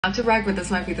Not to brag, but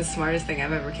this might be the smartest thing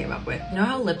I've ever came up with. You know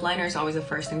how lip liner is always the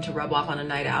first thing to rub off on a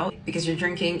night out because you're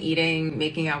drinking, eating,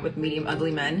 making out with medium ugly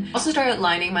men? I also started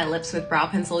lining my lips with brow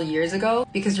pencil years ago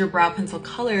because your brow pencil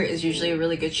color is usually a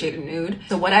really good shade of nude.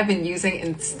 So what I've been using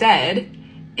instead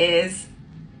is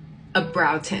a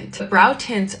brow tint. Brow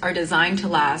tints are designed to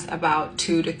last about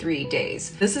 2 to 3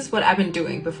 days. This is what I've been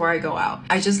doing before I go out.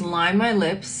 I just line my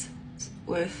lips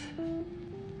with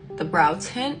the brow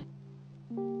tint.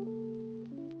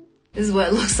 This is what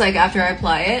it looks like after I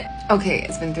apply it. Okay,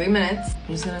 it's been 3 minutes.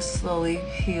 I'm just gonna slowly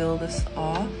peel this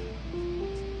off.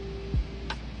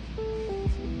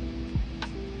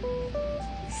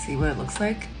 See what it looks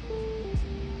like.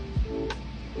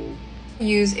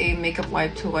 Use a makeup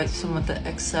wipe to wipe some of the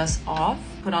excess off.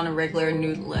 Put on a regular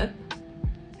nude lip.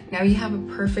 Now you have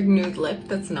a perfect nude lip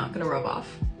that's not gonna rub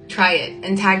off. Try it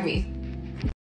and tag me.